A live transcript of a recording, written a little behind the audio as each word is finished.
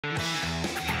Good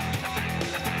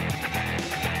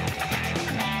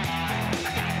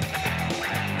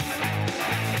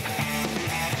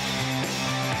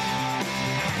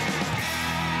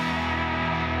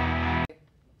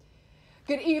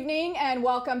evening and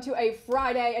welcome to a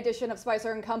Friday edition of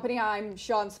Spicer & Company. I'm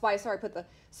Sean Spicer. I put the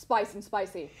spice in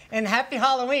spicy. And happy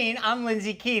Halloween. I'm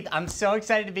Lindsay Keith. I'm so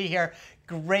excited to be here.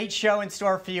 Great show in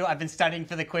store for you. I've been studying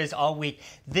for the quiz all week.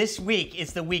 This week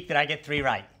is the week that I get 3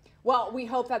 right. Well, we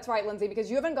hope that's right, Lindsay, because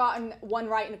you haven't gotten one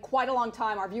right in quite a long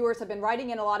time. Our viewers have been writing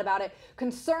in a lot about it,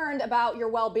 concerned about your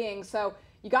well-being. So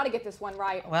you got to get this one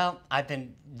right. Well, I've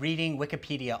been reading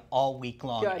Wikipedia all week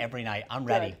long, every night. I'm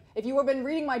ready. If you have been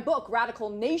reading my book, Radical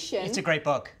Nation. It's a great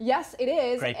book. Yes, it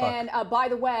is. Great book. And by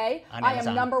the way, I am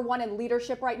 #1 in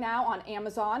leadership right now on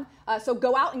Amazon. So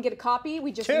go out and get a copy.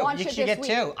 We just launched it this week. You should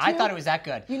get 2. I thought it was that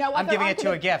good. You know what? I'm giving it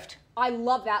to a gift. I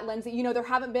love that, Lindsay. You know, there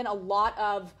haven't been a lot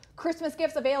of Christmas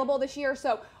gifts available this year,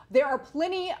 so there are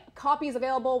plenty copies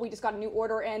available. We just got a new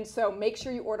order in, so make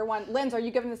sure you order one. Linz, are you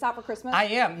giving this out for Christmas? I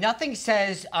am. Nothing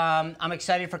says I'm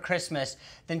excited for Christmas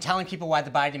than telling people why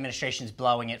the Biden administration is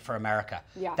blowing it for America.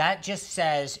 Yeah. That just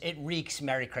says it reeks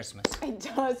Merry Christmas. It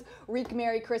does reek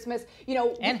Merry Christmas. You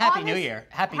know, and Happy New Year.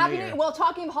 Happy New Year. Well,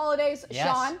 talking of holidays, yes.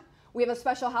 Sean, we have a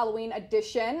special Halloween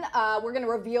edition. We're going to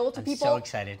reveal to people so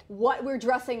excited. What we're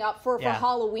dressing up for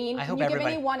Halloween. Can you give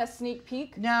anyone a sneak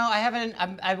peek? No, I haven't.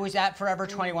 I was at Forever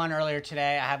 21 earlier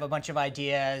today. I have a bunch of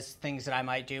ideas, things that I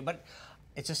might do, but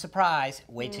it's a surprise.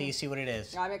 Wait till you see what it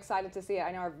is. I'm excited to see it.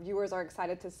 I know our viewers are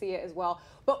excited to see it as well.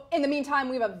 But in the meantime,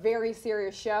 we have a very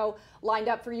serious show lined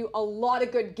up for you. A lot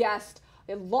of good guests.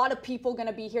 A lot of people going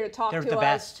to be here to talk to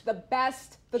us. The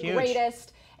best, the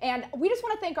greatest. And we just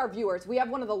want to thank our viewers. We have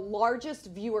one of the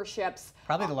largest viewerships.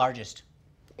 Probably the largest.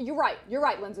 You're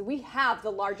right, Lindsay. We have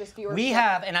the largest viewership. We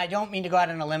have, and I don't mean to go out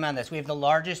on a limb on this, we have the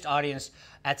largest audience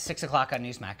at 6 o'clock on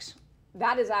Newsmax.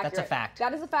 That is accurate. That's a fact.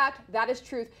 That is a fact. That is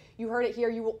truth. You heard it here.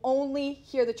 You will only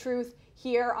hear the truth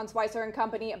here on Spicer &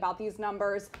 Company about these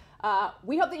numbers.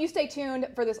 We hope that you stay tuned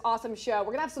for this awesome show.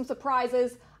 We're going to have some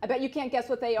surprises. I bet you can't guess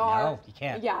what they are. No, you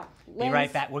can't. Yeah. Be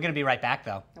right back. We're going to be right back,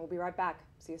 though. And we'll be right back.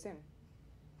 See you soon.